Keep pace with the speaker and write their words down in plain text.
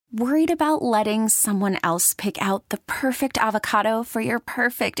Worried about letting someone else pick out the perfect avocado for your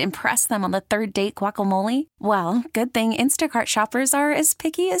perfect impress them on the third date guacamole? Well, good thing Instacart shoppers are as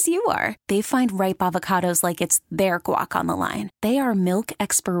picky as you are. They find ripe avocados like it's their guac on the line. They are milk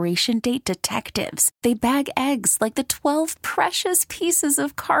expiration date detectives. They bag eggs like the 12 precious pieces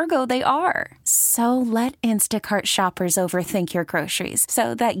of cargo they are. So let Instacart shoppers overthink your groceries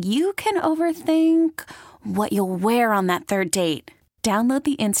so that you can overthink what you'll wear on that third date. Download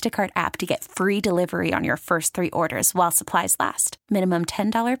the Instacart app to get free delivery on your first 3 orders while supplies last. Minimum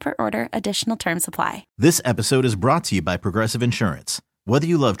 $10 per order. Additional terms apply. This episode is brought to you by Progressive Insurance. Whether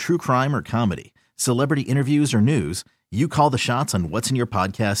you love true crime or comedy, celebrity interviews or news, you call the shots on what's in your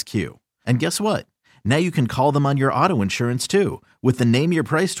podcast queue. And guess what? Now you can call them on your auto insurance too with the Name Your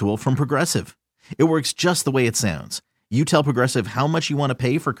Price tool from Progressive. It works just the way it sounds. You tell Progressive how much you want to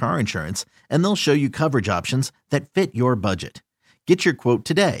pay for car insurance, and they'll show you coverage options that fit your budget. Get your quote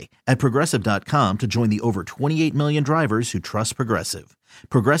today at Progressive.com to join the over 28 million drivers who trust Progressive.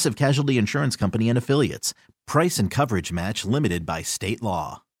 Progressive Casualty Insurance Company and Affiliates. Price and coverage match limited by state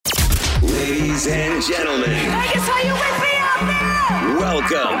law. Ladies and gentlemen. Vegas, are you with me out there?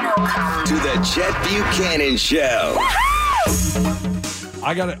 Welcome to the Chet Buchanan Show.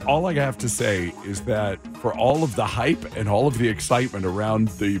 All I have to say is that for all of the hype and all of the excitement around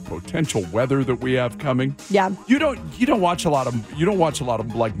the potential weather that we have coming, you don't watch a lot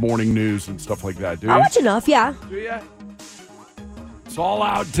of like morning news and stuff like that, do you? I watch enough, yeah. Do you? It's all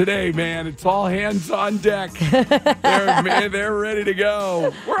out today, man. It's all hands on deck. They're ready to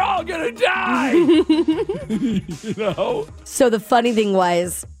go. We're all gonna die. You know. So the funny thing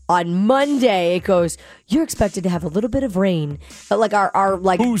was, on Monday, it goes, you're expected to have a little bit of rain. But like our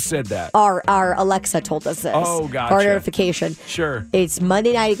who said that? Our Alexa told us this. Oh, gotcha. Our notification. Sure. It's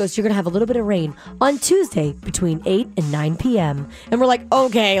Monday night. It goes, you're going to have a little bit of rain on Tuesday between 8 and 9 p.m. And we're like,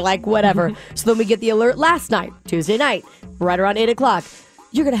 okay, like whatever. So then we get the alert last night, Tuesday night, right around 8 o'clock.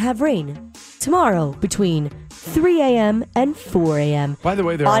 You're going to have rain tomorrow between 3 a.m. and 4 a.m. By the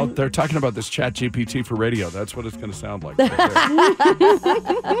way, they're talking about this Chat GPT for radio. That's what it's going to sound like. Right there. That's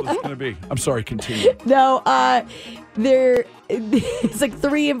what it's going to be. I'm sorry, continue. No, it's like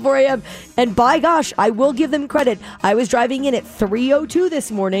 3 and 4 a.m. And by gosh, I will give them credit. I was driving in at 3:02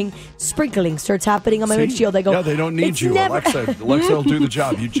 this morning. Sprinkling starts happening on my windshield. I go, yeah, they don't need you. Alexa will do the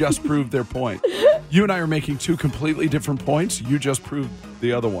job. You just proved their point. You and I are making 2 completely different points. You just proved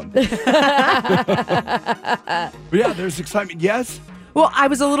the other one. But yeah, there's excitement. Yes? Well, I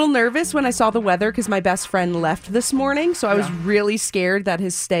was a little nervous when I saw the weather because my best friend left this morning. So I was really scared that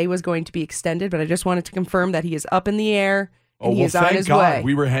his stay was going to be extended. But I just wanted to confirm that he is up in the air and he is on his way.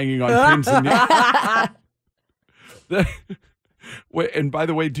 We were hanging on pins and Wait, and by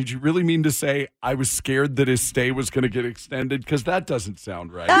the way, did you really mean to say I was scared that his stay was going to get extended? Because that doesn't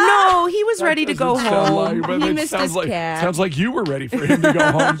sound right. No, he was ready to go home. He missed his cat. Sounds like you were ready for him to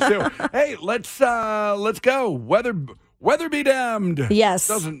go home too. Hey, let's go. Weather be damned. Yes.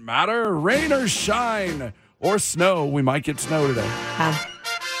 Doesn't matter. Rain or shine or snow. We might get snow today.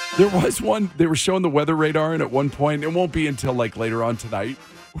 There was one. They were showing the weather radar, and at one point, it won't be until like later on tonight.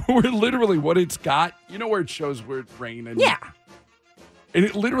 Where literally what it's got, you know, where it shows where it's raining. Yeah. And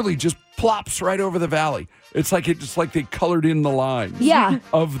it literally just plops right over the valley. It's like they colored in the lines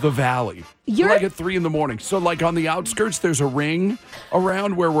of the valley. Like at 3 a.m. So like on the outskirts, there's a ring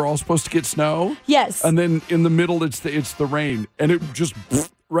around where we're all supposed to get snow. Yes. And then in the middle, it's the rain. And it just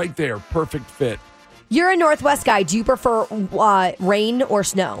right there, perfect fit. You're a Northwest guy. Do you prefer rain or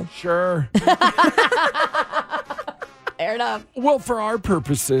snow? Sure. Fair enough. Well, for our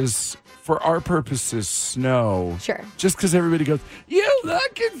purposes, snow. Sure. Just because everybody goes,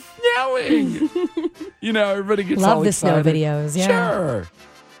 look, it's snowing. You know, everybody gets all excited. Love the snow videos, yeah. Sure.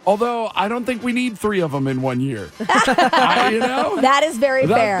 Although, I don't think we need 3 of them in 1 year. That is very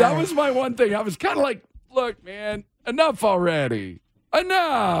fair. That was my one thing. I was kind of like, look, man, enough already.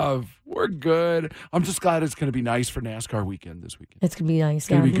 Enough. We're good. I'm just glad it's going to be nice for NASCAR weekend this weekend. It's going to be nice. It's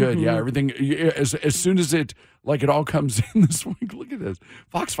going to be good. Yeah, everything. As soon as it all comes in this week. Look at this.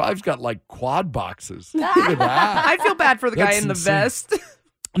 Fox 5's got like quad boxes. Look at that. I feel bad for the guy in the vest.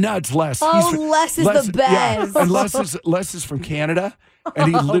 No, it's Les. Les is the best. Yeah. And Les is from Canada,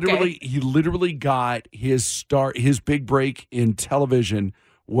 and he literally got his big break in television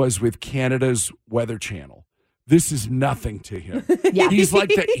was with Canada's Weather Channel. This is nothing to him. Yeah. He's like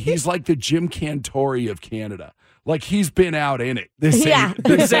the Jim Cantori of Canada. Like he's been out in it. This ain't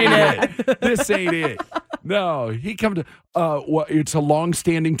it. This ain't it. No, he come to. It's a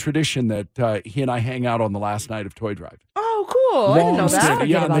long-standing tradition that he and I hang out on the last night of Toy Drive. Oh, cool! I didn't know that.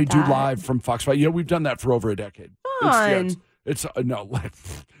 Yeah, and they do live from Fox 5. Yeah, we've done that for over a decade. Fun. It's no.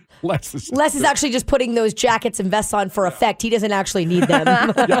 Les is actually just putting those jackets and vests on for effect. He doesn't actually need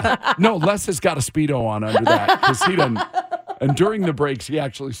them. Yeah. No, Les has got a Speedo on under that because he doesn't. And during the breaks, he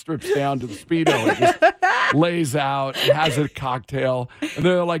actually strips down to the Speedo and just lays out and has a cocktail. And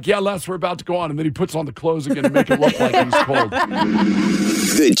they're like, yeah, Les, we're about to go on. And then he puts on the clothes again to make it look like he's cold.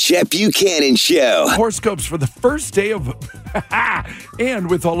 The Chet Buchanan Show. Horoscopes for the first day of... and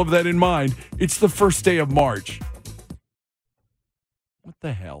with all of that in mind, it's the first day of March. What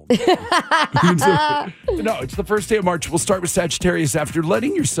the hell? No, it's the first day of March. We'll start with Sagittarius. After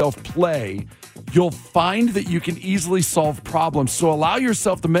letting yourself play, you'll find that you can easily solve problems. So allow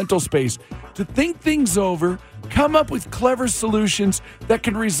yourself the mental space to think things over, come up with clever solutions that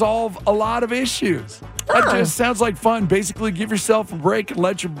can resolve a lot of issues. That just sounds like fun. Basically, give yourself a break and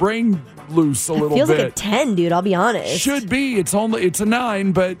let your brain loose a little bit. Feels like a 10, dude, I'll be honest. Should be. It's a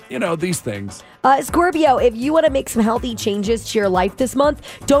 9, but, these things. Scorpio, if you want to make some healthy changes to your life this month,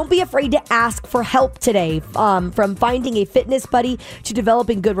 don't be afraid to ask for help today. From finding a fitness buddy to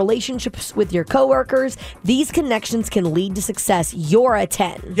developing good relationships with your coworkers, these connections can lead to success. You're a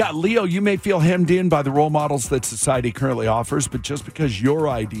 10. Yeah, Leo, you may feel hemmed in by the role models that society currently offers, but just because your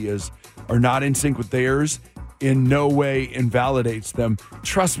ideas are not in sync with theirs, in no way invalidates them.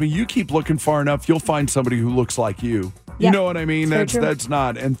 Trust me, you keep looking far enough, you'll find somebody who looks like you. You know what I mean? That's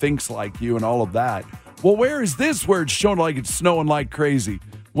not, and thinks like you and all of that. Well, where is this where it's shown like it's snowing like crazy?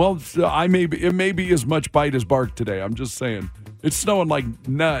 Well, it may be as much bite as bark today. I'm just saying. It's snowing like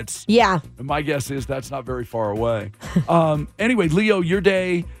nuts. Yeah. And my guess is that's not very far away. Anyway, Leo, your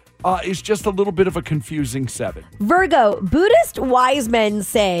day is just a little bit of a confusing 7. Virgo, Buddhist wise men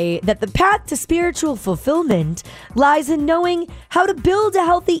say that the path to spiritual fulfillment lies in knowing how to build a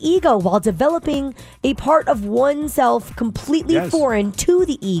healthy ego while developing a part of oneself completely foreign to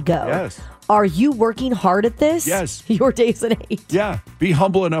the ego. Yes. Are you working hard at this? Yes. Your day's an 8. Yeah. Be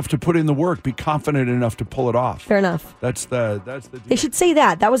humble enough to put in the work. Be confident enough to pull it off. Fair enough. That's the deal. They should say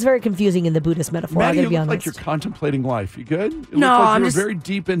that. That was very confusing in the Buddhist metaphor. Maddie, I'm you be look honest. like you're contemplating life. You good? It No, like I'm you're just very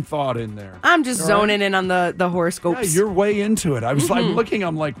deep in thought in there. I'm just zoning in on the horoscopes. Yeah, you're way into it. I was like looking.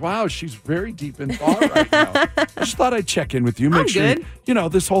 I'm like, wow, she's very deep in thought right now. I just thought I'd check in with you. Make sure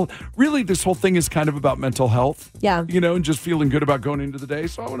good. This whole thing is kind of about mental health. Yeah. And just feeling good about going into the day.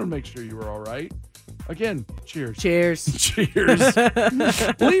 So I want to make sure you were all right. Again, cheers. Cheers. Cheers.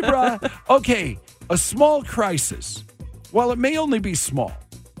 Libra, okay, a small crisis, while it may only be small,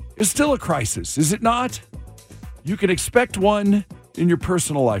 is still a crisis, is it not? You can expect one in your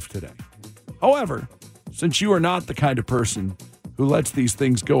personal life today. However, since you are not the kind of person who lets these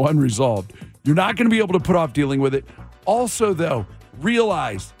things go unresolved, you're not going to be able to put off dealing with it. Also, though,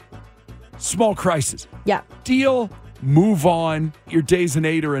 realize small crisis. Yeah. Deal, move on. Your day's an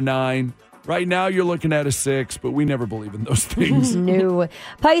 8 or a 9. Right now, you're looking at a 6, but we never believe in those things. No.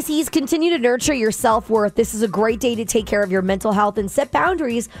 Pisces, continue to nurture your self-worth. This is a great day to take care of your mental health and set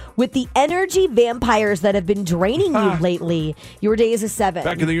boundaries with the energy vampires that have been draining you lately. Your day is a 7.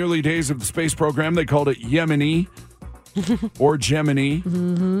 Back in the early days of the space program, they called it Yemeni or Gemini.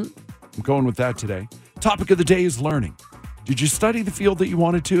 Mm-hmm. I'm going with that today. Topic of the day is learning. Did you study the field that you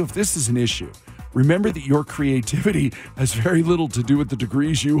wanted to? If this is an issue, remember that your creativity has very little to do with the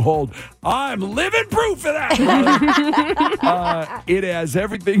degrees you hold. I'm living proof of that. It has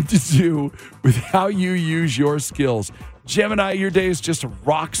everything to do with how you use your skills. Gemini, your day is just a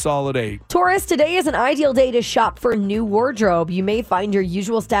rock-solid 8. Taurus, today is an ideal day to shop for a new wardrobe. You may find your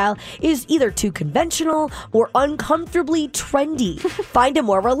usual style is either too conventional or uncomfortably trendy. Find a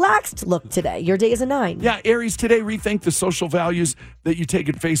more relaxed look today. Your day is a 9. Yeah, Aries, today rethink the social values that you take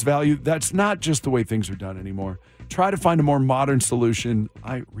at face value. That's not just the way things are done anymore. Try to find a more modern solution.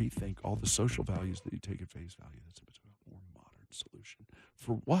 I rethink all the social values that you take at face value. That's a more modern solution.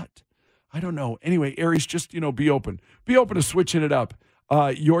 For what? I don't know. Anyway, Aries, just, be open. Be open to switching it up.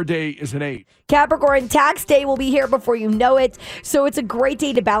 Your day is an 8. Capricorn, tax day will be here before you know it. So it's a great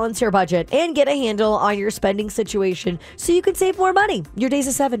day to balance your budget and get a handle on your spending situation so you can save more money. Your day's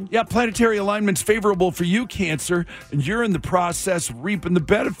a 7. Yeah, planetary alignment's favorable for you, Cancer, and you're in the process reaping the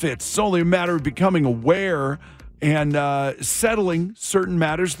benefits. It's only a matter of becoming aware and settling certain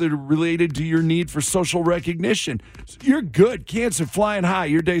matters that are related to your need for social recognition. So you're good. Cancer, flying high.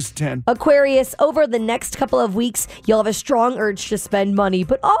 Your day's a 10. Aquarius, over the next couple of weeks, you'll have a strong urge to spend money,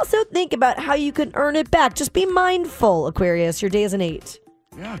 but also think about how you can earn it back. Just be mindful, Aquarius. Your day is an 8.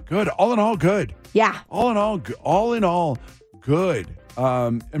 Yeah, good. All in all, good. Yeah. All in all, good.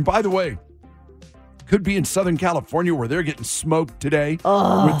 And by the way, could be in Southern California where they're getting smoked today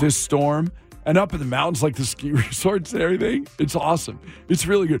with this storm. And up in the mountains, like the ski resorts and everything. It's awesome. It's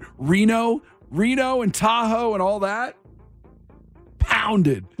really good. Reno and Tahoe and all that. Pow.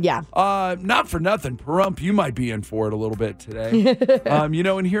 pounded. Yeah. Not for nothing. Pahrump, you might be in for it a little bit today.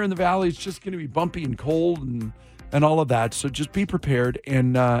 And here in the valley, it's just going to be bumpy and cold and all of that. So just be prepared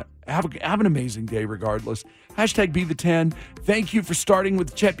and have an amazing day regardless. Hashtag be the 10. Thank you for starting with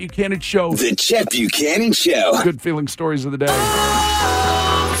the Chet Buchanan Show. The Chet Buchanan Show. Good feeling stories of the day.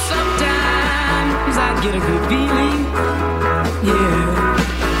 Oh, sometimes I get a good feeling. Yeah.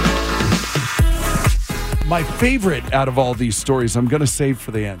 My favorite out of all these stories, I'm going to save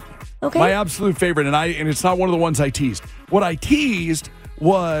for the end. Okay. My absolute favorite, and it's not one of the ones I teased. What I teased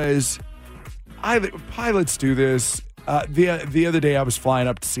was, pilots do this. The other day I was flying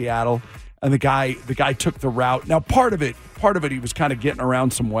up to Seattle, and the guy took the route. Now part of it he was kind of getting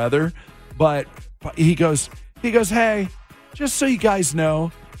around some weather, but he goes, hey, just so you guys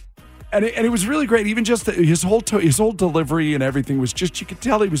know, and it was really great. Even just his whole delivery and everything was just, you could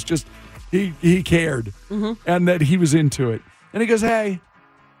tell he was just he cared, and that he was into it. And he goes, hey,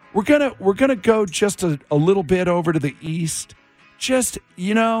 we're gonna go just a little bit over to the east. Just,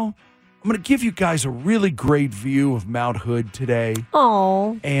 I'm going to give you guys a really great view of Mount Hood today.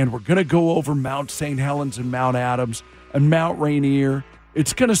 Oh. And we're going to go over Mount St. Helens and Mount Adams and Mount Rainier.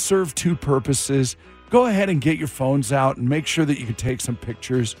 It's going to serve two purposes. Go ahead and get your phones out and make sure that you can take some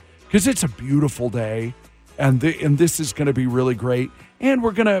pictures because it's a beautiful day, and this is going to be really great. And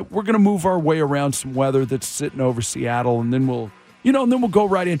we're gonna move our way around some weather that's sitting over Seattle, and then we'll go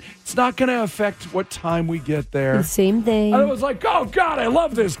right in. It's not going to affect what time we get there. The same thing. And I was like, oh, God, I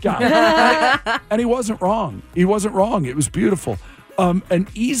love this guy. And he wasn't wrong. It was beautiful. An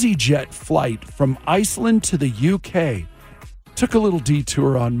EasyJet flight from Iceland to the UK took a little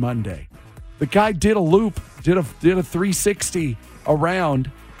detour on Monday. The guy did a loop, did a 360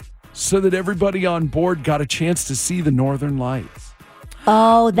 around so that everybody on board got a chance to see the Northern Lights.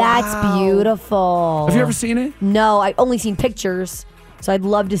 Oh, that's beautiful. Have you ever seen it? No, I've only seen pictures, so I'd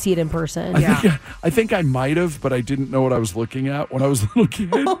love to see it in person. I think I might have, but I didn't know what I was looking at when I was a little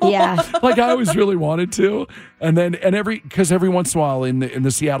kid. Yeah. Like I always really wanted to. And then, because every once in a while in the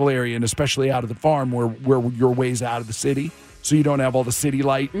Seattle area, and especially out of the farm where your way's out of the city, so you don't have all the city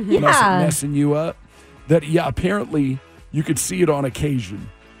light messing you up, that, apparently you could see it on occasion.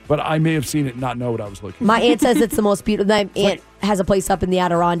 But I may have seen it and not know what I was looking at. My aunt says it's the most beautiful. My aunt has a place up in the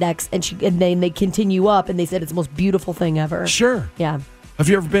Adirondacks, and then they continue up, and they said it's the most beautiful thing ever. Sure. Yeah. Have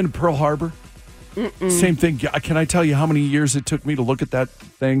you ever been to Pearl Harbor? Same thing. Can I tell you how many years it took me to look at that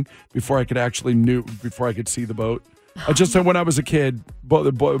thing before I could see the boat? When I was a kid,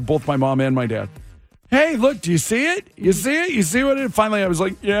 both my mom and my dad. Hey, look, do you see it? You see it? You see what it is? Finally, I was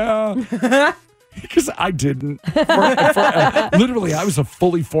like, yeah. Because I didn't. Literally, I was a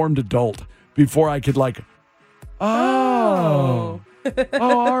fully formed adult before I could all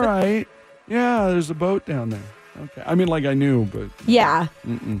right. Yeah, there's a boat down there. Okay. I mean, I knew, but. Yeah.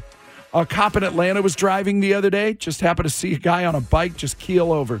 A cop in Atlanta was driving the other day, just happened to see a guy on a bike just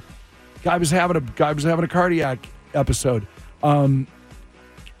keel over. Guy was having a cardiac episode.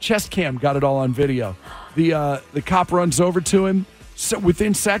 Chest cam got it all on video. The cop runs over to him. So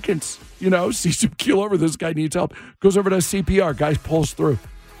within seconds, sees him keel over. This guy needs help. Goes over to CPR. Guy pulls through.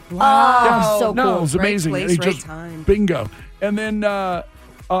 Wow. So cool. It was amazing. Right place, right time. Bingo. And then a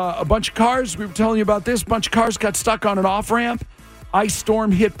bunch of cars, we were telling you about this, bunch of cars got stuck on an off-ramp. Ice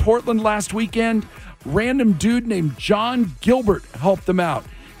storm hit Portland last weekend. Random dude named John Gilbert helped them out.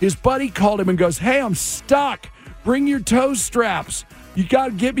 His buddy called him and goes, hey, I'm stuck. Bring your tow straps. You got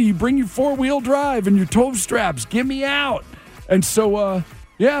to get me. You bring your four-wheel drive and your tow straps. Get me out. And so,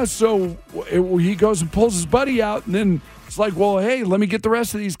 he goes and pulls his buddy out, and then it's like, well, hey, let me get the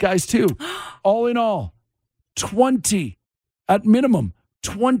rest of these guys too. All in all, 20, at minimum,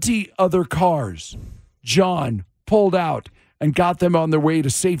 20 other cars John pulled out and got them on their way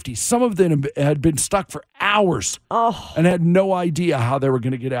to safety. Some of them had been stuck for hours and had no idea how they were going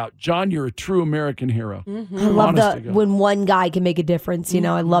to get out. John, you're a true American hero. Mm-hmm. I love when one guy can make a difference.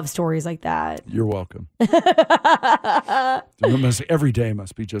 I love stories like that. You're welcome. Every day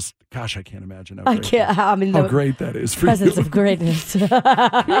must be just, gosh, I can't imagine how great that is for presence you. of greatness.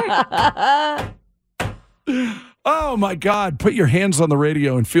 Oh, my God. Put your hands on the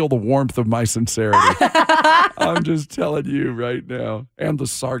radio and feel the warmth of my sincerity. I'm just telling you right now. And the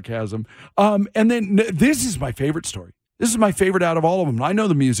sarcasm. And then this is my favorite story. This is my favorite out of all of them. I know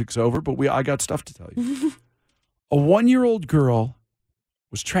the music's over, but I got stuff to tell you. A 1-year-old girl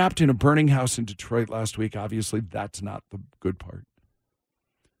was trapped in a burning house in Detroit last week. Obviously, that's not the good part.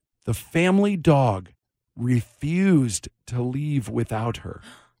 The family dog refused to leave without her.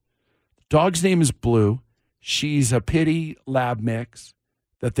 The dog's name is Blue. She's a pity lab mix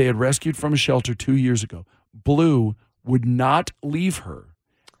that they had rescued from a shelter 2 years ago. Blue would not leave her.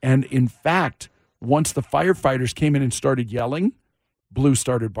 And in fact, once the firefighters came in and started yelling, Blue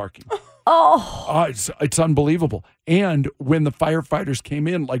started barking. Oh. It's unbelievable. And when the firefighters came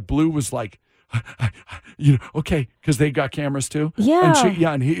in, like Blue was like, okay, because they got cameras too.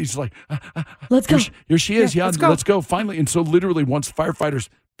 Yeah. And he's like, let's go. Here she is. Yeah, let's go. Finally. And so literally once the firefighters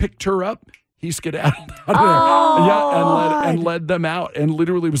picked her up, he skedaddled out of there. Yeah, and led them out. And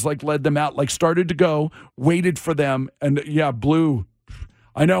literally was like, led them out, like started to go, waited for them. And Blue,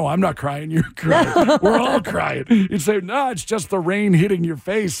 I know, I'm not crying. You're crying. We're all crying. You'd say, no, it's just the rain hitting your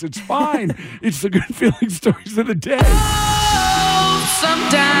face. It's fine. It's the good feeling stories of the day. Oh,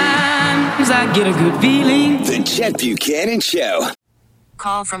 sometimes I get a good feeling. The Chet Buchanan Show.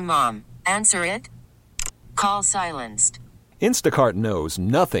 Call from mom. Answer it. Call silenced. Instacart knows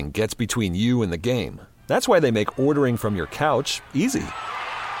nothing gets between you and the game. That's why they make ordering from your couch easy.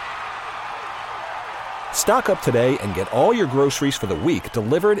 Stock up today and get all your groceries for the week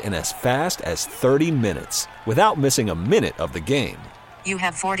delivered in as fast as 30 minutes without missing a minute of the game. You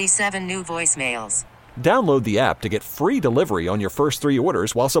have 47 new voicemails. Download the app to get free delivery on your first 3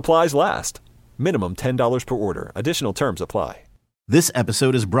 orders while supplies last. Minimum $10 per order. Additional terms apply. This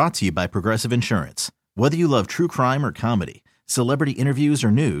episode is brought to you by Progressive Insurance. Whether you love true crime or comedy, celebrity interviews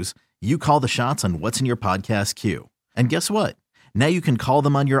or news, you call the shots on what's in your podcast queue. And guess what? Now you can call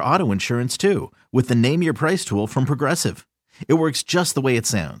them on your auto insurance too with the Name Your Price tool from Progressive. It works just the way it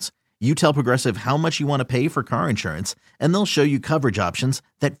sounds. You tell Progressive how much you want to pay for car insurance, and they'll show you coverage options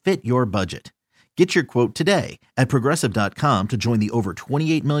that fit your budget. Get your quote today at Progressive.com to join the over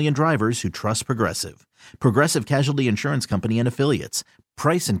 28 million drivers who trust Progressive. Progressive Casualty Insurance Company and Affiliates.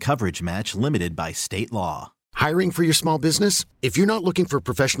 Price and coverage match limited by state law. Hiring for your small business? If you're not looking for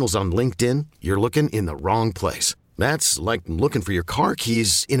professionals on LinkedIn, you're looking in the wrong place. That's like looking for your car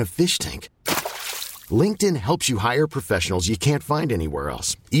keys in a fish tank. LinkedIn helps you hire professionals you can't find anywhere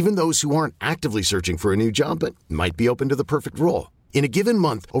else, even those who aren't actively searching for a new job but might be open to the perfect role. In a given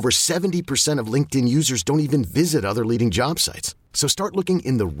month, over 70% of LinkedIn users don't even visit other leading job sites. So start looking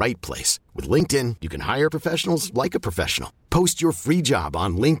in the right place. With LinkedIn, you can hire professionals like a professional. Post your free job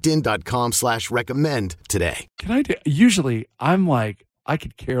on linkedin.com/recommend today. Usually I'm like, I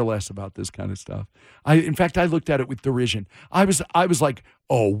could care less about this kind of stuff. In fact, I looked at it with derision. I was like,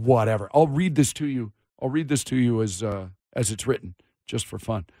 oh, whatever. I'll read this to you as it's written, just for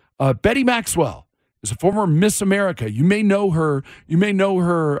fun. Betty Maxwell is a former Miss America. You may know her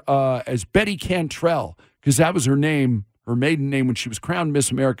as Betty Cantrell, because that was her name, her maiden name, when she was crowned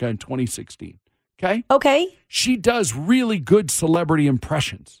Miss America in 2016. Okay? She does really good celebrity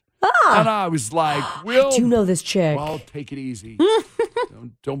impressions. And I was like, I do know this chick. Well, take it easy.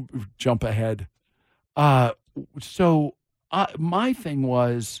 don't jump ahead. So my thing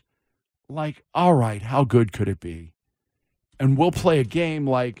was like, all right, how good could it be? And we'll play a game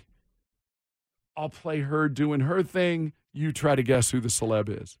like, I'll play her doing her thing. You try to guess who the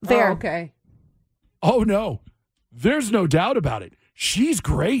celeb is. Fair. Oh, okay. Oh, no. There's no doubt about it. She's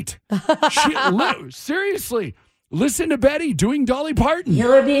great. Seriously. Listen to Betty doing Dolly Parton.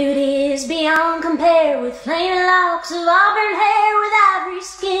 Your beauty is beyond compare, with flaming locks of auburn hair, with ivory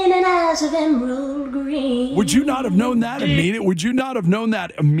skin and eyes of emerald green. Would you not have known that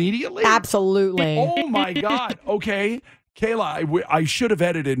immediately? Absolutely. Oh, my God. Okay. Kayla, I should have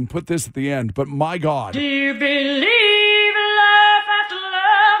edited and put this at the end, but my God. Do you believe in love after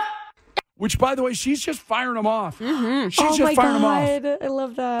love? Which, by the way, she's just firing them off. Mm-hmm. She's just firing them off. I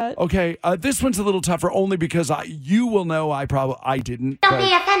love that. Okay, this one's a little tougher only because you will know I didn't. Don't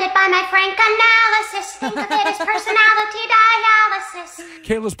be offended by my frank analysis. Think of it as personality dialysis.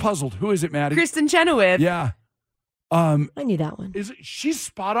 Kayla's puzzled. Who is it, Maddie? Kristen Chenoweth. Yeah. I knew that one. She's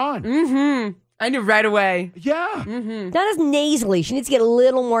spot on. Mm-hmm. I knew right away. Yeah. Mm-hmm. Not as nasally. She needs to get a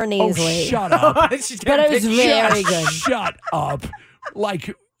little more nasally. Oh, shut up. But it was very good. Shut up.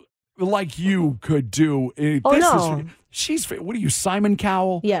 Like you could do. No. She's, what are you, Simon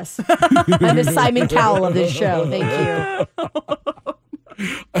Cowell? Yes. I'm the Simon Cowell of this show. Thank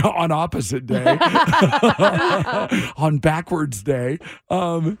you. On opposite day. On backwards day.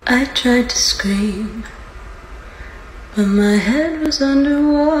 I tried to scream, but my head was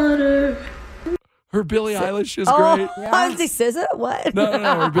underwater. Her Billie Eilish is great. Yeah. Was he SZA? What? No.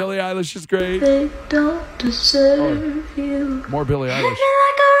 Her Billie Eilish is great. They don't deserve you. More Billie Eilish. Like a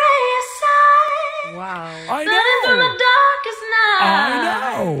ray of sun. Wow. I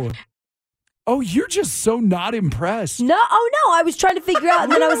know. Oh, you're just so not impressed. No. Oh, no. I was trying to figure out,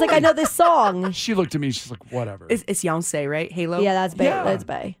 and then I was like, I know this song. She looked at me. She's like, whatever. It's Beyonce, right? Halo? Yeah, that's Bay. Yeah. That's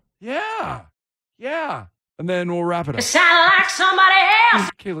Bay. Yeah. and then we'll wrap it It up. sounded like somebody else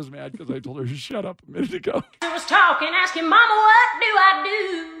Kayla's mad because I told her to shut up a minute ago. was talking, asking Mama, what do I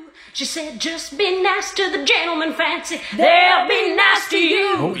do? She said, just be nice to the gentleman, Fancy. They'll be nice to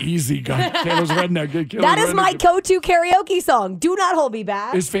you. Oh, easy, God. Kayla's redneck. Kayla's That is my redneck. go-to karaoke song. Do not hold me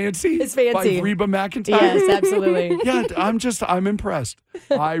back. Is Fancy? It's Fancy. By Reba McEntire? Yes, absolutely. Yeah, I'm impressed.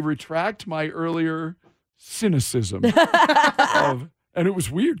 I retract my earlier cynicism. And it was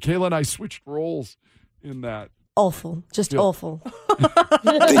weird. Kayla and I switched roles in that. Awful. Just awful.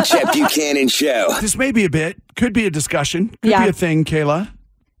 The Chet Buchanan Show. This may be a bit. Could be a discussion. Could be a thing, Kayla.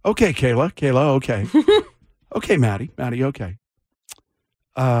 Okay, Kayla. Kayla, okay. Okay, Maddie, okay.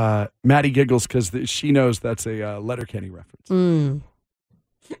 Maddie giggles because she knows that's a Letterkenny reference. And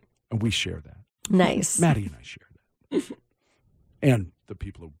we share that. Nice. Maddie and I share that. And the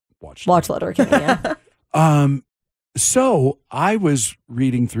people who watch Letterkenny, yeah. So I was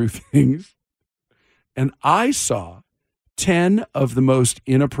reading through things and I saw 10 of the most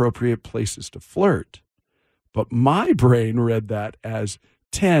inappropriate places to flirt. But my brain read that as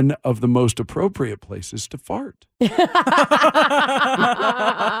 10 of the most appropriate places to fart. And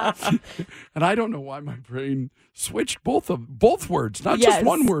I don't know why my brain switched both words, not just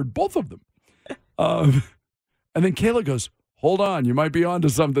one word, both of them. And then Kayla goes, hold on, you might be onto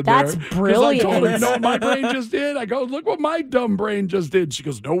something That's there. brilliant. I told her, you know what my brain just did? I go, look what my dumb brain just did. She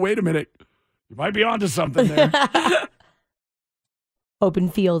goes, no, wait a minute. You might be onto something there. Open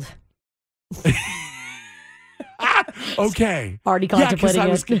field. Okay. Already contemplating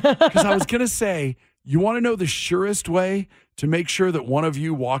it. Because I was going to say, you want to know the surest way to make sure that one of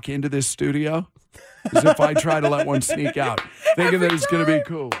you walk into this studio? Is if I try to let one sneak out, thinking that it's going to be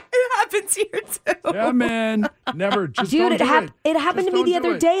cool. It happens here too. Yeah, man. Never. Just Dude, don't do it happened Just to me the don't do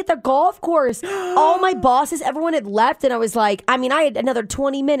other it. day at the golf course. All my bosses, everyone had left, and I was like, I had another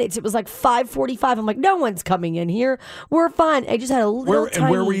 20 minutes. It was like 5:45. I'm like, no one's coming in here. We're fine. I just had a little tiny.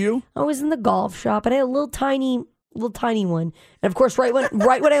 And where were you? I was in the golf shop, and I had a little tiny one. And of course, right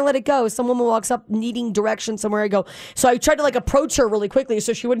when I let it go, some woman walks up needing direction somewhere. I go, so I tried to approach her really quickly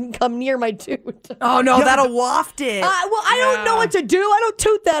so she wouldn't come near my toot. Oh no, that'll waft it. I don't know what to do. I don't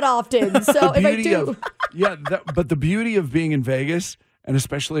toot that often. So if I do, but the beauty of being in Vegas, and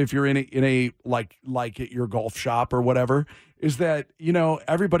especially if you're in a like at your golf shop or whatever, is that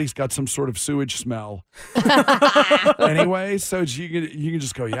everybody's got some sort of sewage smell anyway. So you can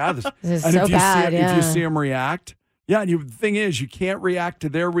just go, this is and so if you bad. if you see them react. Yeah, and the thing is, you can't react to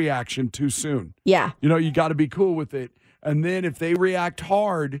their reaction too soon. Yeah. You got to be cool with it. And then if they react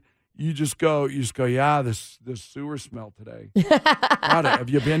hard, you just go, this sewer smell today. God, have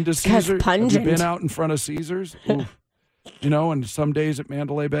you been to Caesars? Have you been out in front of Caesars? Oof. And some days at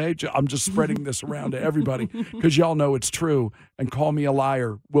Mandalay Bay, I'm just spreading this around to everybody because y'all know it's true. And call me a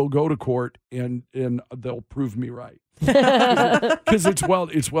liar. We'll go to court and they'll prove me right because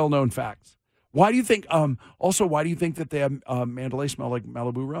it's well-known facts. Why do you think? Also, why do you think that they have Mandalay smell like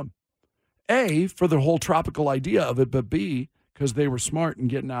Malibu rum? A, for the whole tropical idea of it, but B, because they were smart in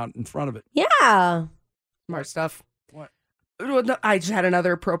getting out in front of it. Yeah, Smart stuff. What? Well, no, I just had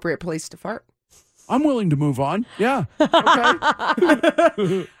another appropriate place to fart. I'm willing to move on. Yeah. Okay.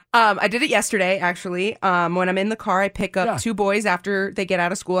 I did it yesterday, actually. When I'm in the car, I pick up two boys after they get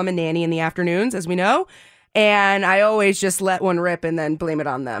out of school. I'm a nanny in the afternoons, as we know. And I always just let one rip and then blame it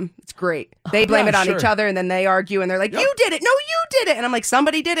on them. It's great. They blame it on each other, and then they argue, and they're like, you did it. No, you did it. And I'm like,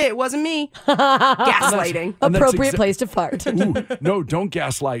 somebody did it. It wasn't me. Gaslighting. Appropriate place to fart. Ooh, no, don't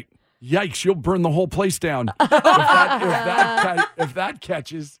gaslight. Yikes, you'll burn the whole place down. If that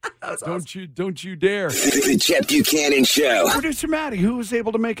catches, don't you dare. The Chet Buchanan Show. Producer Maddie, who was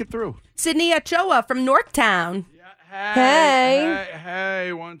able to make it through? Sydney Ochoa from Northtown.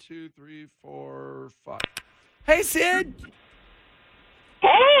 Hey, 1, 2, 3, 4, 5. Hey, Sid.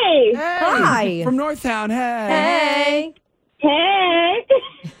 Hey. Hi. From Northtown. Hey.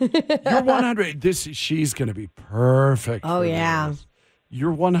 You're 100. She's going to be perfect. Oh, yeah. This.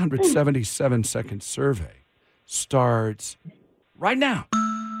 Your 177-second survey starts right now.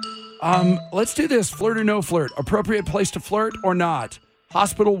 Let's do this. Flirt or no flirt? Appropriate place to flirt or not?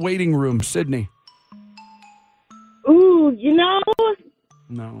 Hospital waiting room, Sydney. Ooh,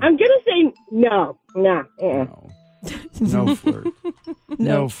 No. I'm gonna say no. No flirt.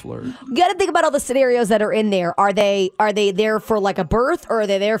 No flirt. You got to think about all the scenarios that are in there. Are they there for like a birth, or are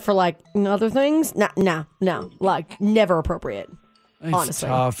they there for like other things? No. Like never appropriate. It's honestly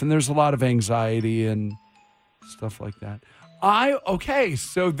tough, and there's a lot of anxiety and stuff like that.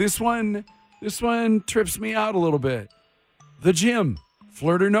 So this one trips me out a little bit. The gym,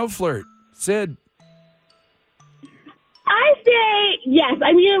 flirt or no flirt? Sid. I say yes.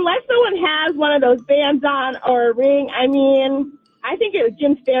 I mean, unless someone has one of those bands on or a ring, I mean, I think it was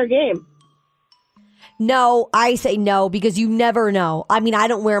Jim's fair game. No, I say no because you never know. I mean, I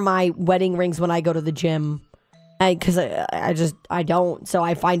don't wear my wedding rings when I go to the gym because I don't. So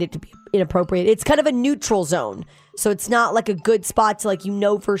I find it to be inappropriate. It's kind of a neutral zone. So it's not like a good spot to like,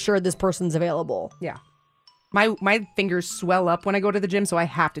 for sure this person's available. Yeah. My fingers swell up when I go to the gym, so I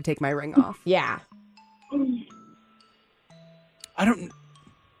have to take my ring off. Yeah. I don't...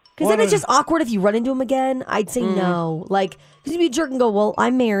 Because then it's just awkward if you run into him again. I'd say no. Like, because you'd be a jerk and go, well,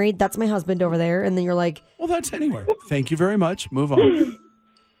 I'm married. That's my husband over there. And then you're like... Well, that's anywhere. Thank you very much. Move on.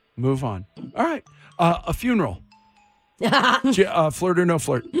 Move on. All right. A funeral. Flirt or no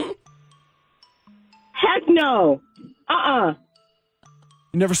flirt? Heck no.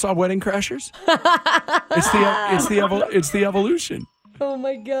 You never saw Wedding Crashers? It's the evolution. Oh,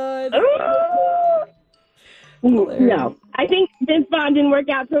 my God. No. I think Vince Vaughn didn't work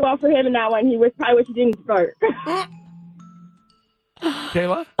out so well for him in that one. He probably wish he didn't start.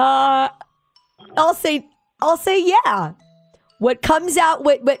 Kayla? I'll say yeah. What comes out,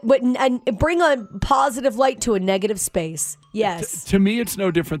 and bring a positive light to a negative space. Yes. To me, it's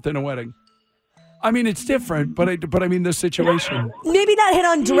no different than a wedding. I mean, it's different, but I mean the situation. Maybe not hit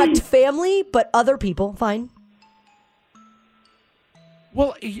on direct family, but other people, fine.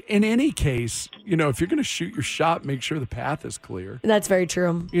 Well, in any case, if you're going to shoot your shot, make sure the path is clear. That's very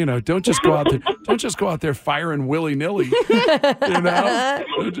true. Don't just go out there. Don't just go out there firing willy nilly. You got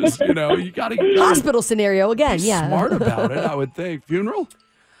to hospital scenario again. Be yeah, smart about it. I would think. Funeral.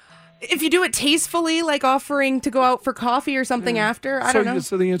 If you do it tastefully, like offering to go out for coffee or something after, I don't know.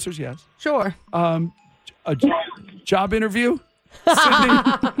 So the answer is yes. Sure. A job interview.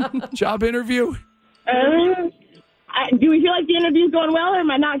 Sydney, job interview. Do we feel like the interview's going well, or am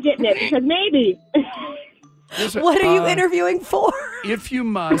I not getting it? Because maybe. What are you interviewing for? If you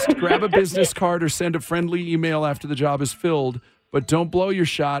must, grab a business card or send a friendly email after the job is filled, but don't blow your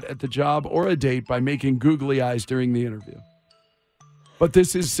shot at the job or a date by making googly eyes during the interview. But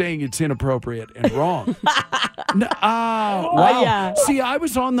this is saying it's inappropriate and wrong. Wow. Yeah. See, I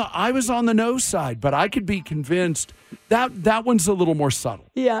was on the no side, but I could be convinced that one's a little more subtle.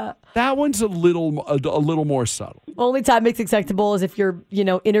 Yeah. That one's a little more subtle. Only time it's acceptable is if you're,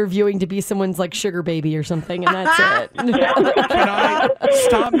 interviewing to be someone's like sugar baby or something, and that's it. Can I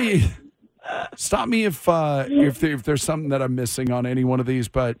stop me if there's something that I'm missing on any one of these?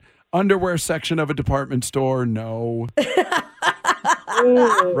 But underwear section of a department store, no.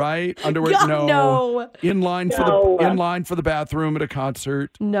 Right? Underwear, no. In line for the bathroom at a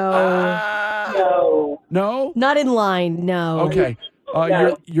concert, no. No. Not in line, no. Okay.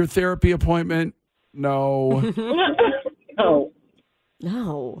 No. Your therapy appointment, no.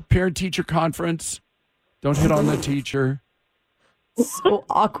 No. Parent-teacher conference, don't hit on the teacher. So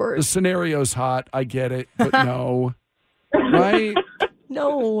awkward. The scenario's hot, I get it, but no. Right?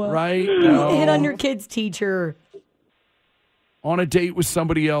 No. Right? No. Hit on your kid's teacher. On a date with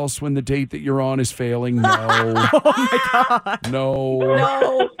somebody else when the date that you're on is failing, no. Oh, my God.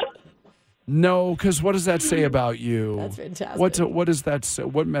 No. No, because what does that say about you? That's fantastic. What does that say?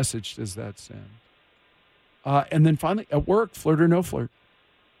 What message does that send? And then finally, at work, flirt or no flirt?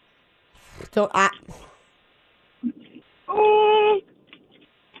 So I'm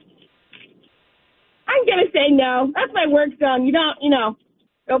gonna say no. That's my work zone. You don't,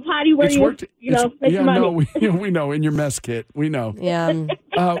 go potty where make your money. No, we know in your mess kit. We know. Yeah.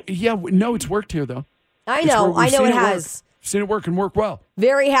 No, it's worked here though. I know it has. Seen it work and work well.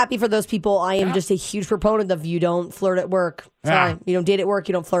 Very happy for those people. I am just a huge proponent of you don't flirt at work. Sorry. You don't date at work,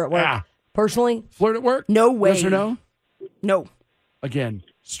 you don't flirt at work. Personally? Flirt at work? No way. Yes or no? No. Again,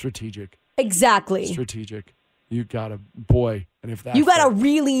 strategic. Exactly. Strategic. You gotta, boy, and if that you gotta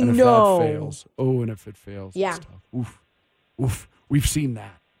really and know. If that fails. Oh, and if it fails. Yeah. It's tough. Oof. We've seen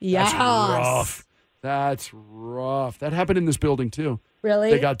that. Yes. That's rough. That happened in this building too.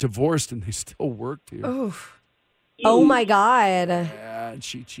 Really? They got divorced and they still worked here. Oof. Oh my God. Yeah, and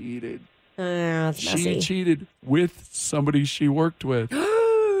she cheated. That's messy. She cheated with somebody she worked with.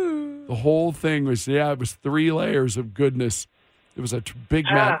 The whole thing was, it was 3 layers of goodness. It was a Big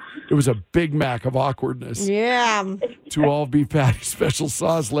Mac. It was a Big Mac of awkwardness. Yeah. 2 all beef patties, special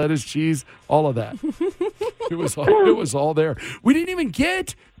sauce, lettuce, cheese, all of that. It was all there. We didn't even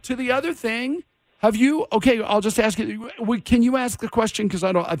get to the other thing. Have you? Okay, I'll just ask you. Can you ask the question? Because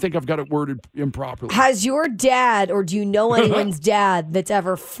I think I've got it worded improperly. Has your dad, or do you know anyone's dad that's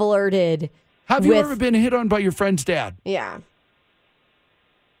ever flirted? Have you ever been hit on by your friend's dad? Yeah.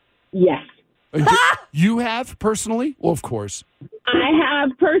 Yes. You have personally? Well, of course. I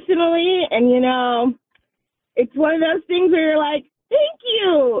have personally, and it's one of those things where you're like, thank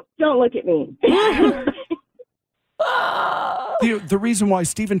you. Don't look at me. The reason why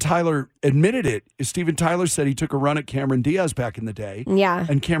Steven Tyler admitted it is Steven Tyler said he took a run at Cameron Diaz back in the day. Yeah.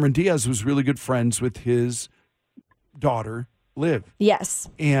 And Cameron Diaz was really good friends with his daughter, Liv. Yes.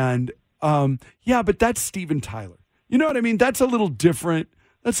 And, but that's Steven Tyler. You know what I mean? That's a little different.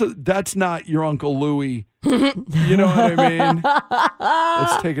 That's not your Uncle Louie. You know what I mean?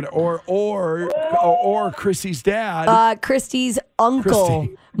 Let's take it. Or Chrissy's dad. Christy's uncle.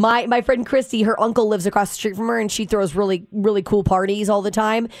 Christy. My friend Christy, her uncle lives across the street from her, and she throws really, really cool parties all the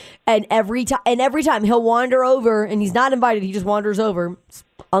time. And every time he'll wander over, and he's not invited, he just wanders over.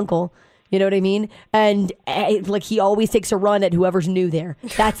 Uncle. You know what I mean? And like he always takes a run at whoever's new there.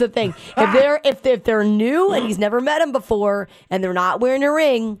 That's the thing. If they're new and he's never met him before and they're not wearing a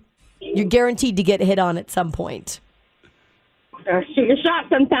ring, you're guaranteed to get hit on at some point. Shoot your shot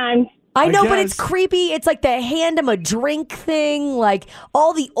sometimes. I know, but it's creepy. It's like the hand him a drink thing, like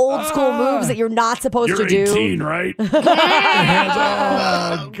all the old school moves that you're not supposed to do. You're 18, right? Oh,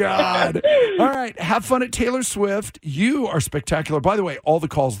 God. All right. Have fun at Taylor Swift. You are spectacular. By the way, all the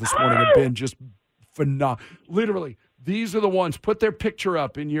calls this morning have been just phenomenal. Literally, these are the ones. Put their picture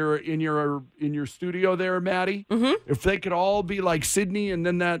up in your studio there, Maddie. Mm-hmm. If they could all be like Sydney and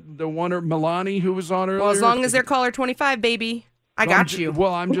then the one or Milani who was on earlier. Well, as long as they're caller 25, baby. I got you.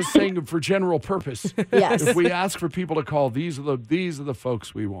 Well, I'm just saying for general purpose. Yes. If we ask for people to call, these are the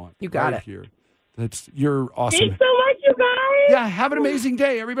folks we want. You got it. Here. You're awesome. Thanks so much, you guys. Yeah, have an amazing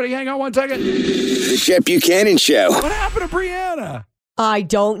day. Everybody hang on 1 second. The Chet Buchanan Show. What happened to Brianna? I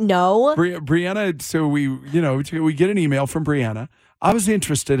don't know. Brianna, so we get an email from Brianna. I was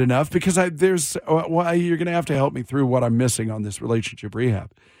interested enough because you're going to have to help me through what I'm missing on this relationship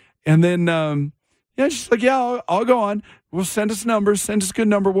rehab. And then she's like, I'll go on. We'll send us numbers, send us a good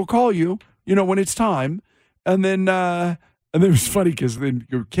number. We'll call you, when it's time. And then it was funny because then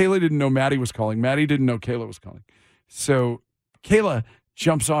Kayla didn't know Maddie was calling. Maddie didn't know Kayla was calling. So Kayla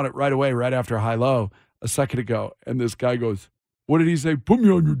jumps on it right away, right after high-low a second ago. And this guy goes, what did he say? Put me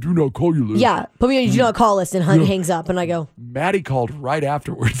on your do not call you list. Yeah, put me on your do not call list and hangs up. And I go, Maddie called right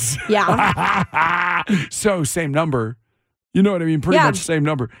afterwards. Yeah. So same number. You know what I mean? Pretty much same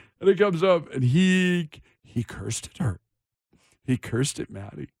number. And it comes up and he cursed at her. He cursed at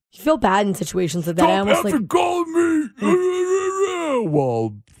Maddie. You feel bad in situations like that. Don't ever call me.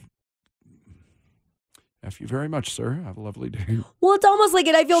 Well, F you very much, sir. Have a lovely day. Well, it's almost like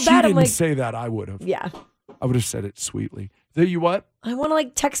it. I feel bad. She didn't say that. I would have. Yeah. I would have said it sweetly. You what? I want to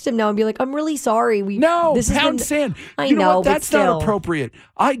text him now and be like, I'm really sorry. Pound sand. I know, that's not appropriate.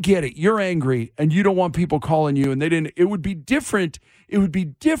 I get it. You're angry and you don't want people calling you and they didn't. It would be different.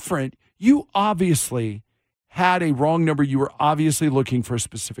 You obviously had a wrong number. You were obviously looking for a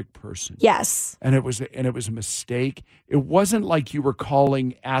specific person. Yes. And it was a mistake. It wasn't like you were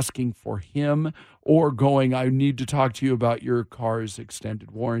calling asking for him or going, I need to talk to you about your car's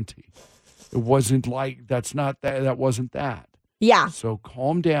extended warranty. It wasn't like that wasn't that. Yeah. So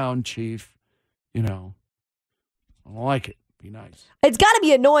calm down, Chief. I don't like it. Be nice. It's got to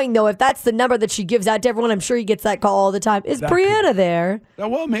be annoying, though, if that's the number that she gives out to everyone. I'm sure he gets that call all the time. Is Brianna there?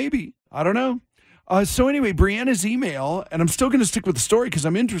 Well, maybe. I don't know. So anyway, Brianna's email, and I'm still going to stick with the story because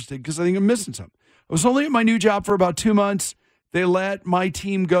I'm interested because I think I'm missing something. I was only at my new job for about 2 months. They let my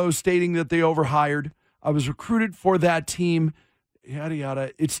team go, stating that they overhired. I was recruited for that team. Yada,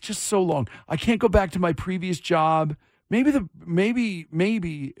 yada. It's just so long. I can't go back to my previous job. Maybe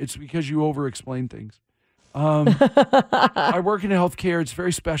it's because you over-explain things. I work in healthcare. It's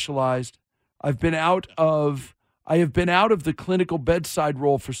very specialized. I have been out of the clinical bedside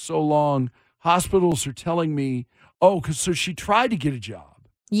role for so long. Hospitals are telling me, so she tried to get a job.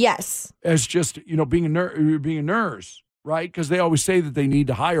 Yes. As just, being a nurse, right? Because they always say that they need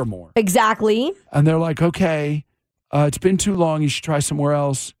to hire more. Exactly. And they're like, okay, it's been too long. You should try somewhere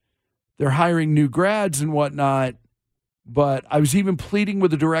else. They're hiring new grads and whatnot. But I was even pleading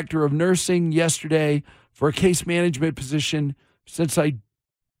with the director of nursing yesterday for a case management position since I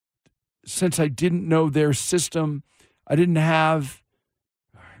didn't know their system. I didn't have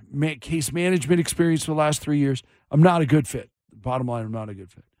case management experience for the last 3 years. I'm not a good fit. Bottom line, I'm not a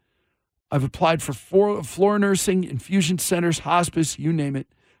good fit. I've applied for floor nursing, infusion centers, hospice, you name it.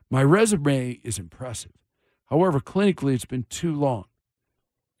 My resume is impressive. However, clinically, it's been too long.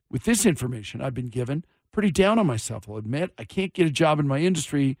 With this information I've been given, pretty down on myself, I'll admit. I can't get a job in my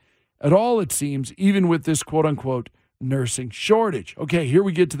industry at all, it seems, even with this quote-unquote nursing shortage. Okay, here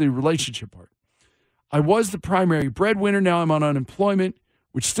we get to the relationship part. I was the primary breadwinner. Now I'm on unemployment,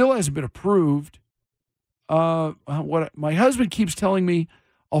 which still hasn't been approved. What my husband keeps telling me,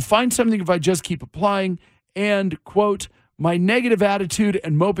 I'll find something if I just keep applying, And, quote, my negative attitude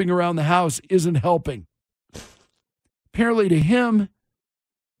and moping around the house isn't helping. Apparently to him,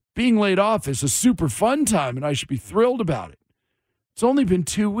 being laid off is a super fun time and I should be thrilled about it. It's only been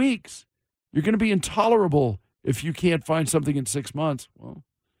 2 weeks. You're going to be intolerable if you can't find something in 6 months. Well,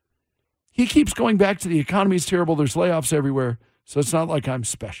 he keeps going back to the economy's terrible. There's layoffs everywhere. So it's not like I'm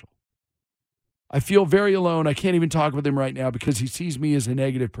special. I feel very alone. I can't even talk with him right now because he sees me as a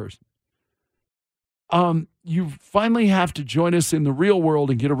negative person. You finally have to join us in the real world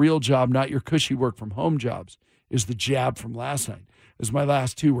and get a real job, not your cushy work from home jobs, is the jab from last night. As my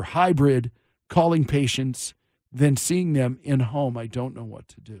last two were hybrid, calling patients, then seeing them in home. I don't know what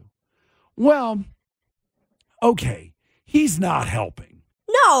to do. Well, okay, he's not helping.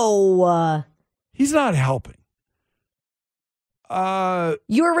 No. He's not helping.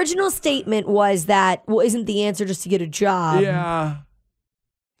 Your original statement was that, well, isn't the answer just to get a job?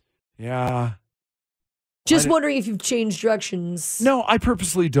 Yeah. Just wondering if you've changed directions. No, I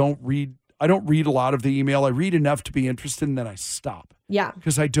purposely don't read. I don't read a lot of the email. I read enough to be interested, and then I stop. Yeah.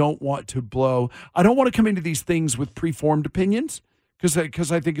 Because I don't want to blow. I don't want to come into these things with preformed opinions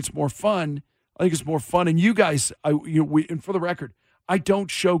because I think it's more fun. I think it's more fun. And you guys, and for the record, I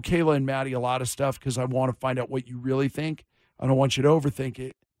don't show Kayla and Maddie a lot of stuff because I want to find out what you really think. I don't want you to overthink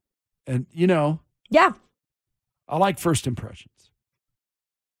it. And, Yeah. I like first impressions.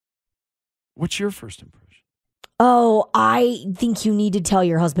 What's your first impression? Oh, I think you need to tell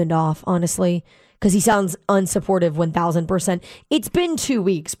your husband off, honestly, because he sounds unsupportive 1,000%. It's been 2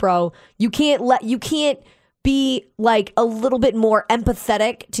 weeks, bro. You can't be like a little bit more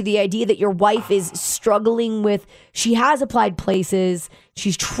empathetic to the idea that your wife is struggling with, she has applied places,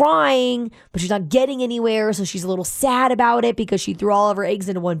 she's trying, but she's not getting anywhere. So she's a little sad about it because she threw all of her eggs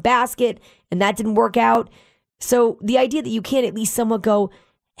into one basket and that didn't work out. So the idea that you can't at least somewhat go,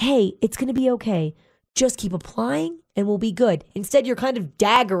 hey, it's going to be okay. Just keep applying and we'll be good. Instead, you're kind of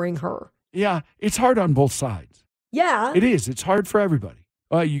daggering her. Yeah, it's hard on both sides. Yeah. It is. It's hard for everybody.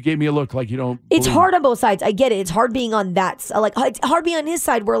 You gave me a look like you don't. It's hard on both sides. I get it. It's hard being on that. It's hard being on his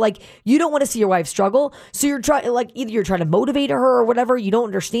side where you don't want to see your wife struggle. So you're trying either you're trying to motivate her or whatever. You don't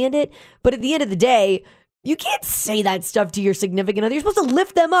understand it. But at the end of the day, you can't say that stuff to your significant other. You're supposed to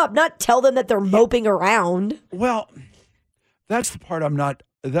lift them up, not tell them that they're moping around. Well, that's the part I'm not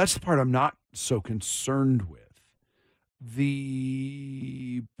so concerned with.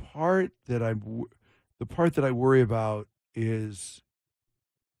 The part that I worry about is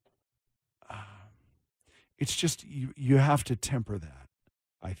it's just you have to temper that,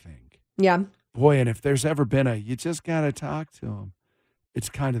 I think. Yeah. Boy, and if there's ever been you just got to talk to him, it's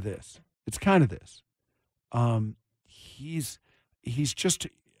kind of this. He's just,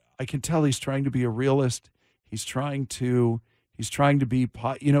 I can tell he's trying to be a realist. He's trying to be,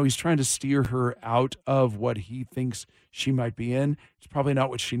 he's trying to steer her out of what he thinks she might be in. It's probably not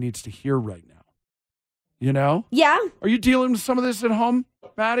what she needs to hear right now. Yeah. Are you dealing with some of this at home,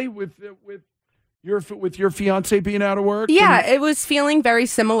 Maddie, with your fiance being out of work? Yeah, it was feeling very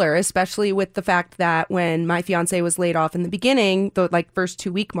similar, especially with the fact that when my fiance was laid off in the beginning, the first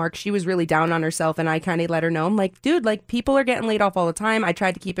 2 week mark, she was really down on herself, and I kind of let her know, I'm like, dude, people are getting laid off all the time. I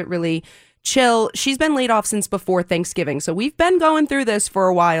tried to keep it really chill. She's been laid off since before Thanksgiving, so we've been going through this for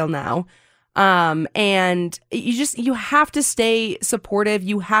a while now. And you have to stay supportive.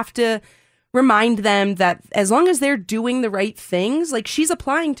 You have to remind them that as long as they're doing the right things, she's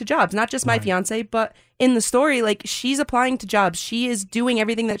applying to jobs, not just my fiance, but in the story, she's applying to jobs. She is doing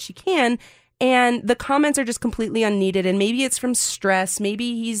everything that she can. And the comments are just completely unneeded. And maybe it's from stress.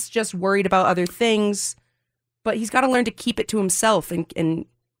 Maybe he's just worried about other things, but he's got to learn to keep it to himself. And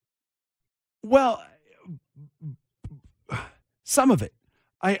well, some of it.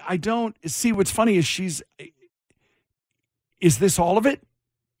 I don't see. What's funny is is this all of it?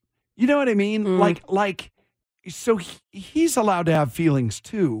 You know what I mean? So he's allowed to have feelings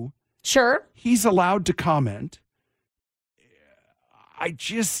too. Sure. He's allowed to comment. I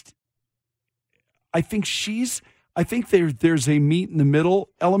think there's a meet in the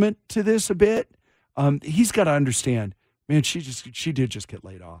middle element to this a bit. He's got to understand, man, she did just get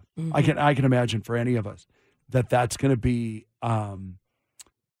laid off. Mm-hmm. I can imagine for any of us that's going to be hard.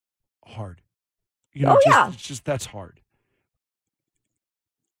 That's hard.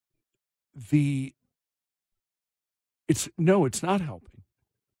 It's not helping.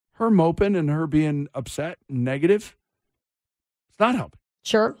 Her moping and her being upset and negative, it's not helping.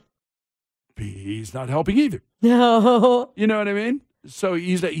 Sure. He's not helping either. No. You know what I mean? So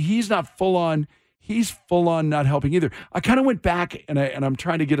he's not full on. He's full on not helping either. I kind of went back and I'm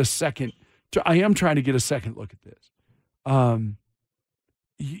trying to get a second. I am trying to get a second look at this.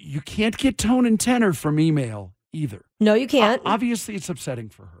 you can't get tone and tenor from email either. No, you can't. Obviously, it's upsetting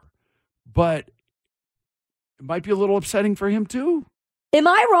for her, but it might be a little upsetting for him too. Am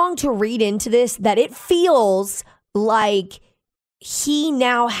I wrong to read into this that it feels like he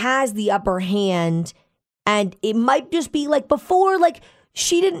now has the upper hand, and it might just be like before, like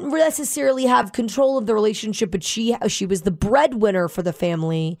she didn't necessarily have control of the relationship, but she was the breadwinner for the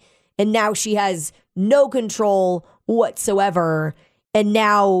family, and now she has no control whatsoever, and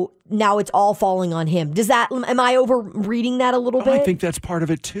now it's all falling on him. Am I over reading that a little bit? I think that's part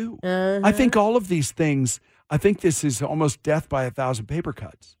of it too. I think all of these things, I think this is almost death by 1,000 paper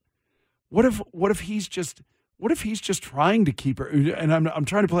cuts. What if he's just trying to keep her? And I'm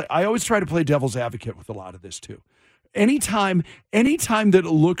trying to play. I always try to play devil's advocate with a lot of this too. Anytime that it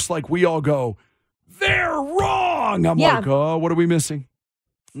looks like we all go, they're wrong. I'm like, oh, what are we missing?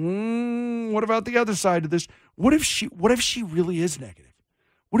 What about the other side of this? What if she really is negative?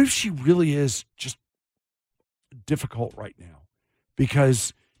 What if she really is just difficult right now?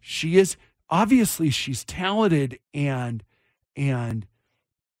 Because she is, obviously she's talented and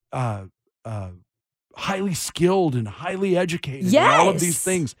highly skilled and highly educated and all of these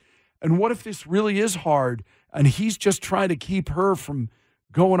things. And what if this really is hard and he's just trying to keep her from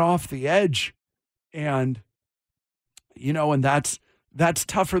going off the edge? And, and that's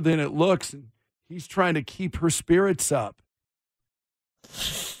tougher than it looks. And he's trying to keep her spirits up.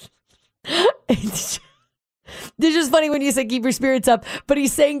 It's just funny when you say keep your spirits up, but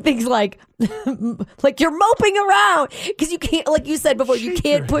he's saying things like you're moping around, because you can't, like you said before, you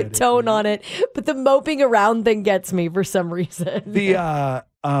can't put tone on it, but the moping around thing gets me for some reason.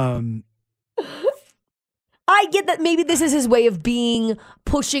 I get that maybe this is his way of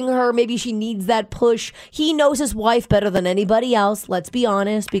pushing her. Maybe she needs that push. He knows his wife better than anybody else, let's be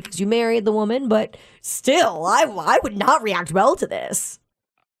honest, because you married the woman, but still, I would not react well to this.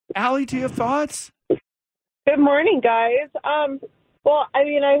 Allie, do you have thoughts? Good morning, guys. Well, I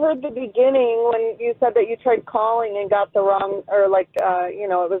mean, I heard the beginning when you said that you tried calling and got the wrong, or it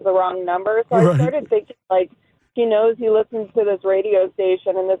was the wrong number. So I started thinking, he knows he listens to this radio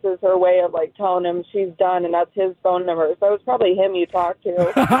station, and this is her way of, telling him she's done, and that's his phone number. So it was probably him you talked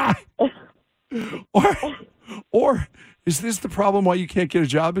to. Or is this the problem why you can't get a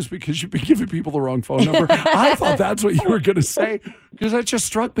job, is because you've been giving people the wrong phone number? I thought that's what you were going to say, because that just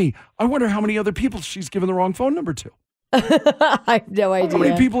struck me. I wonder how many other people she's given the wrong phone number to. I have no idea. How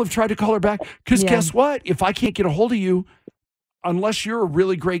many people have tried to call her back? Because guess what? If I can't get a hold of you, unless you're a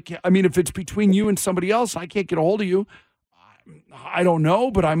really great, if it's between you and somebody else, I can't get a hold of you. I don't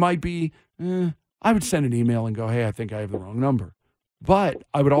know, but I might be, I would send an email and go, hey, I think I have the wrong number. But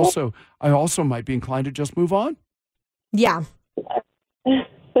I also might be inclined to just move on. Yeah.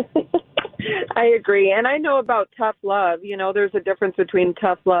 I agree. And I know about tough love. There's a difference between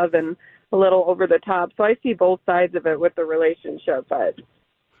tough love and a little over the top. So I see both sides of it with the relationship. But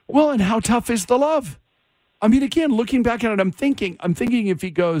well, and how tough is the love? Again, looking back at it, I'm thinking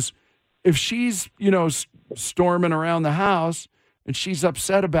if she's, storming around the house and she's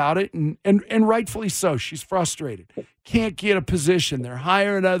upset about it, and rightfully so, she's frustrated, can't get a position, they're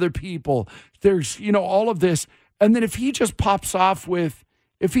hiring other people, there's, all of this. And then if he just pops off with,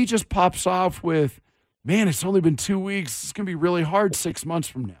 man, it's only been 2 weeks, it's going to be really hard 6 months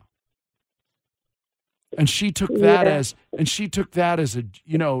from now. And she took that as a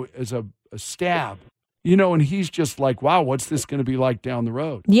stab. And he's just like, wow, what's this going to be like down the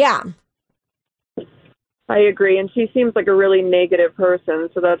road? Yeah. I agree. And she seems like a really negative person.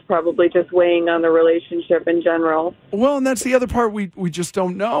 So that's probably just weighing on the relationship in general. Well, and that's the other part we just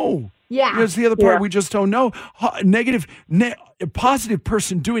don't know. Yeah. That's the other part we just don't know. A positive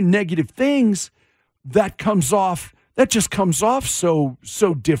person doing negative things, that just comes off so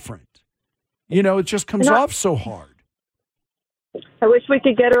different. It just comes off so hard. I wish we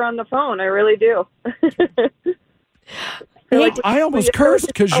could get her on the phone. I really do. I almost cursed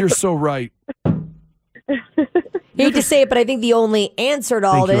because you're so right. Hate to say it, but I think the only answer to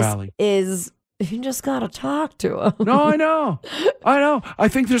all this is you just got to talk to him. No, I know. I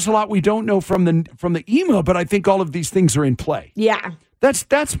think there's a lot we don't know from the email, but I think all of these things are in play. Yeah.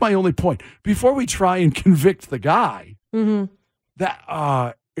 That's my only point. Before we try and convict the guy,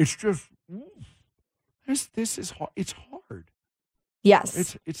 that it's just this is hard. It's hard.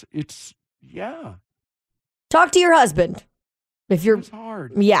 Yes. It's yeah. Talk to your husband. If you're, it's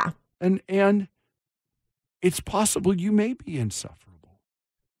hard. Yeah. And it's possible you may be insufferable.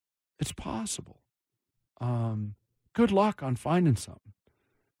 It's possible. Good luck on finding something.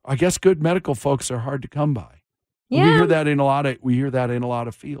 I guess good medical folks are hard to come by. Yeah. We hear that in a lot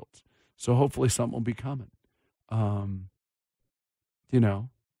of fields. So hopefully something will be coming.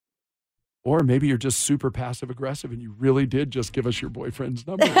 Or maybe you're just super passive aggressive and you really did just give us your boyfriend's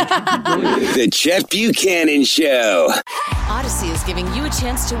number. The Chet Buchanan Show. Odyssey is giving you a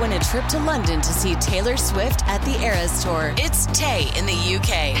chance to win a trip to London to see Taylor Swift at the Eras Tour. It's Tay in the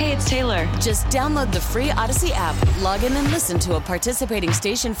UK. Hey, it's Taylor. Just download the free Odyssey app, log in and listen to a participating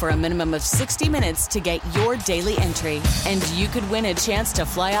station for a minimum of 60 minutes to get your daily entry. And you could win a chance to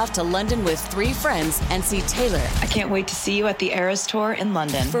fly off to London with 3 friends and see Taylor. I can't wait to see you at the Eras Tour in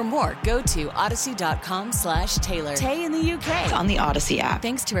London. For more, go to odyssey.com/Taylor. Tay in the UK. It's on the Odyssey app.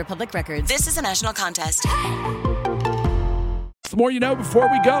 Thanks to Republic Records. This is a national contest. The more you know.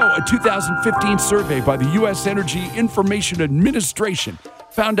 Before we go, a 2015 survey by the U.S. Energy Information Administration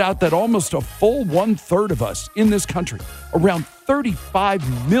found out that almost a full 1/3 of us in this country, around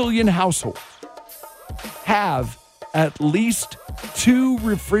 35 million households, have at least 2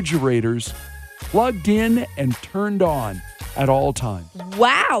 refrigerators plugged in and turned on at all times.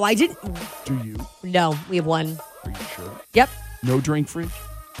 Wow, I didn't. Do you? No, we have one. Are you sure? Yep. No drink fridge?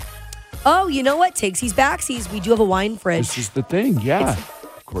 Oh, you know what? Takesies, backsies. We do have a wine fridge. This is the thing, yeah.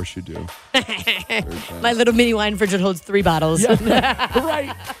 Of course you do. My little mini wine fridge that holds 3 bottles.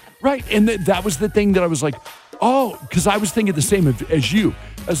 Yeah. Right. And that was the thing that I was like, oh, because I was thinking the same as you.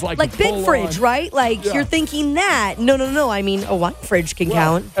 As like big fridge, right? Like you're thinking that. No. I mean, a wine fridge can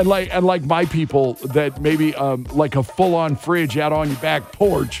count. And like my people that maybe like a full-on fridge out on your back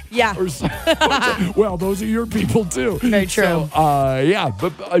porch. Yeah. Well, those are your people too. Very true. So, yeah,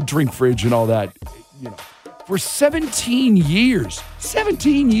 but a drink fridge and all that, you know. For 17 years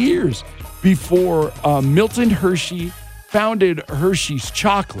before Milton Hershey founded Hershey's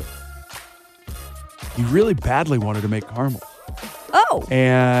Chocolate, he really badly wanted to make caramel. Oh.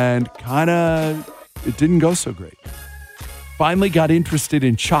 And it didn't go so great. Finally got interested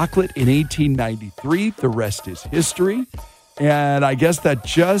in chocolate in 1893. The rest is history. And I guess that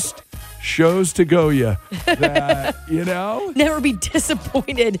just shows to go you that, you know. Never be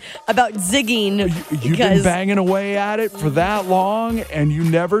disappointed about zigging. You've been banging away at it for that long, and you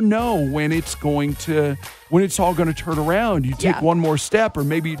never know when it's all going to turn around. You take one more step, or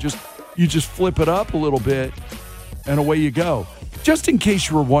maybe you just flip it up a little bit, and away you go. Just in case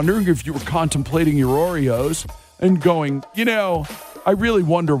you were wondering if you were contemplating your Oreos and going, you know, I really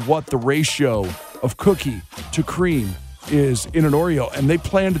wonder what the ratio of cookie to cream is in an Oreo. And they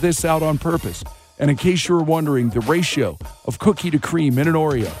planned this out on purpose. And in case you were wondering, the ratio of cookie to cream in an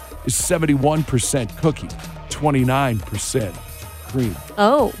Oreo is 71% cookie, 29% cream.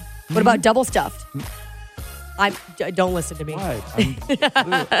 Oh, what about double stuffed? Don't listen to me. Why?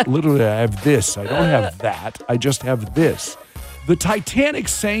 Literally, I have this. I don't have that. I just have this. The Titanic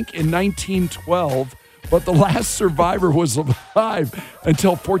sank in 1912, but the last survivor was alive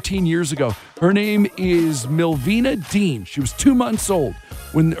until 14 years ago. Her name is Milvina Dean. She was 2 months old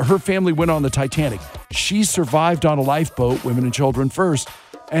when her family went on the Titanic. She survived on a lifeboat, women and children first,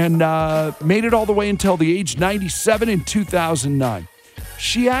 and made it all the way until the age 97 in 2009.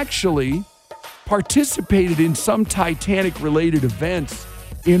 She actually participated in some Titanic-related events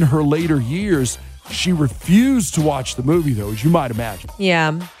in her later years. She refused to watch the movie, though, as you might imagine.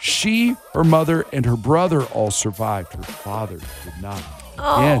 Yeah. She, her mother, and her brother all survived. Her father did not.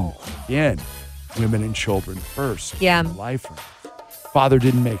 Oh. Again, women and children first. Yeah. Life. Father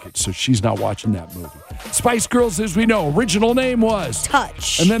didn't make it, so she's not watching that movie. Spice Girls, as we know, original name was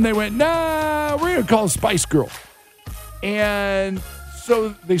Touch. And then they went, nah, we're going to call them Spice Girls. And so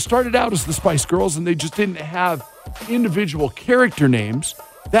they started out as the Spice Girls, and they just didn't have individual character names.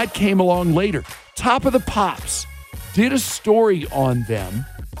 That came along later. Top of the Pops did a story on them,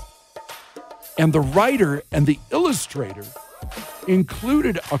 and the writer and the illustrator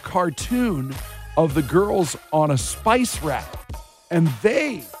included a cartoon of the girls on a spice rack, and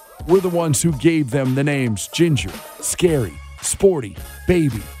they were the ones who gave them the names Ginger, Scary, Sporty,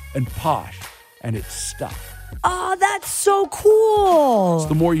 Baby, and Posh, and it stuck. Oh, that's so cool. So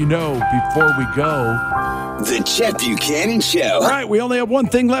the more you know before we go. The Chet Buchanan Show. All right, we only have one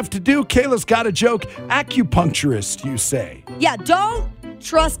thing left to do. Kayla's got a joke. Acupuncturist, you say. Yeah, don't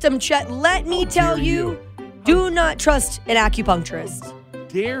trust them, Chet. Let me tell you, do not trust an acupuncturist.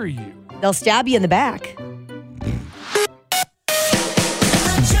 Dare you? They'll stab you in the back. The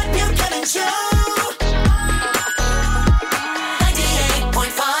Chet Buchanan Show.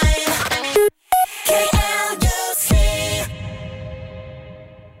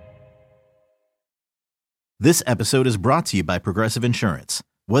 This episode is brought to you by Progressive Insurance.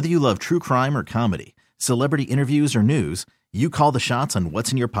 Whether you love true crime or comedy, celebrity interviews or news, you call the shots on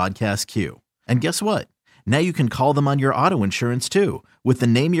what's in your podcast queue. And guess what? Now you can call them on your auto insurance too with the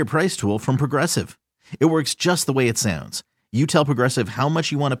Name Your Price tool from Progressive. It works just the way it sounds. You tell Progressive how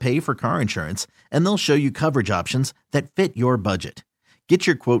much you want to pay for car insurance, and they'll show you coverage options that fit your budget. Get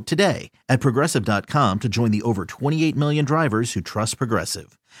your quote today at Progressive.com to join the over 28 million drivers who trust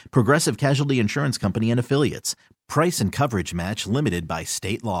Progressive. Progressive Casualty Insurance Company and Affiliates. Price and coverage match limited by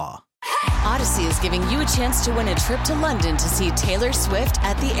state law. Odyssey is giving you a chance to win a trip to London to see Taylor Swift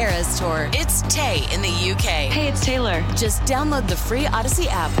at the Eras Tour. It's Tay in the UK. Hey, it's Taylor. Just download the free Odyssey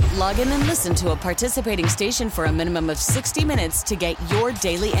app, log in and listen to a participating station for a minimum of 60 minutes to get your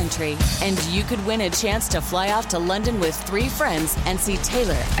daily entry. And you could win a chance to fly off to London with 3 friends and see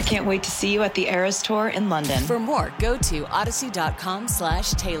Taylor. I can't wait to see you at the Eras Tour in London. For more, go to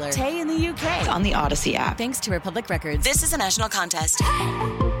odyssey.com/Taylor. Tay in the UK. It's on the Odyssey app. Thanks to Republic Records. This is a national contest.